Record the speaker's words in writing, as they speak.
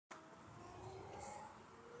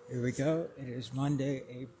Here we go. It is Monday,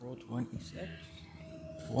 April 26th,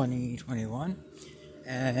 2021.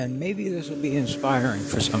 And maybe this will be inspiring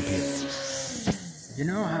for some people. You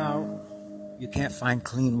know how you can't find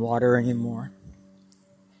clean water anymore?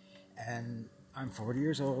 And I'm 40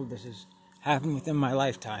 years old. This has happened within my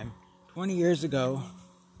lifetime. 20 years ago,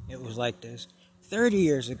 it was like this. 30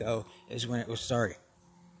 years ago is when it was starting.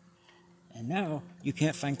 And now, you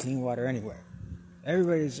can't find clean water anywhere.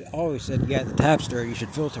 Everybody's always said, yeah, the tap's dirty, you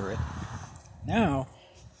should filter it. Now,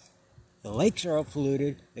 the lakes are all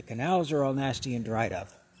polluted, the canals are all nasty and dried up.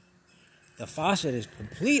 The faucet is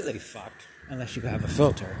completely fucked unless you have a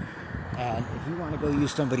filter. And if you want to go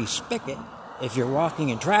use somebody's spigot, if you're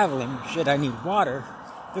walking and traveling, shit, I need water,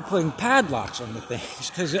 they're putting padlocks on the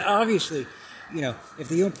things. Because obviously, if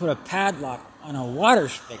they don't put a padlock on a water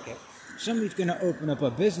spigot, somebody's going to open up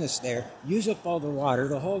a business there, use up all the water,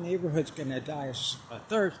 the whole neighborhood's going to die of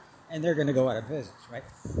thirst, and they're going to go out of business, right?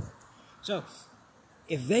 So,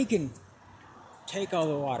 if they can take all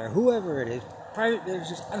the water, whoever it is, private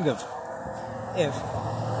business, I don't give a fuck. If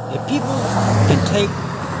people can take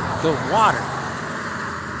the water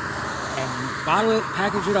and bottle it,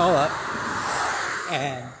 package it all up,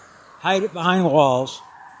 and hide it behind walls,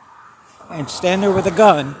 and stand there with a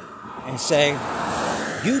gun and say,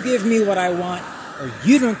 you give me what I want, or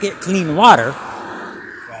you don't get clean water,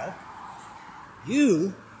 well,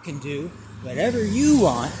 you can do whatever you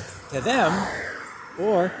want to them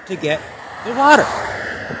or to get the water.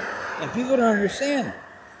 And people don't understand that.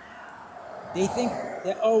 They think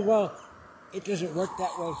that, it doesn't work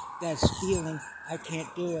that way. That's stealing. I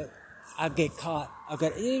can't do it. I'll get caught.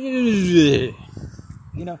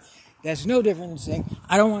 That's no different than saying,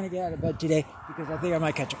 I don't want to get out of bed today because I think I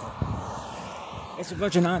might catch a cold. It's a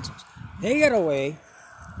bunch of nonsense. They got away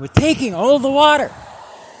with taking all the water,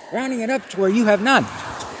 rounding it up to where you have none.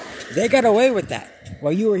 They got away with that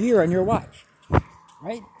while you were here on your watch,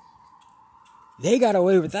 right? They got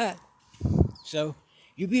away with that. So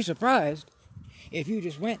you'd be surprised if you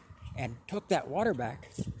just went and took that water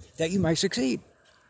back that you might succeed.